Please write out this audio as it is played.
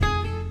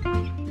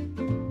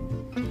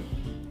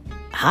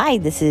Hi,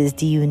 this is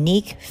the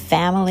Unique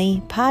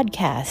Family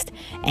Podcast,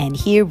 and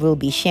here we'll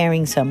be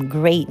sharing some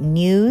great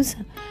news,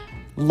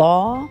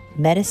 law,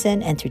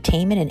 medicine,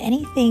 entertainment, and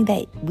anything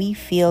that we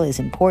feel is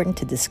important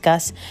to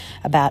discuss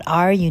about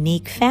our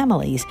unique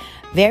families.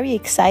 Very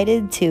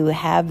excited to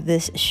have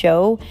this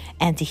show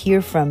and to hear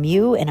from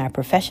you and our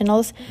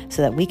professionals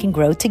so that we can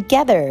grow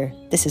together.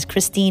 This is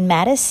Christine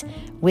Mattis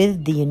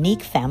with the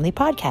Unique Family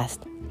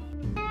Podcast.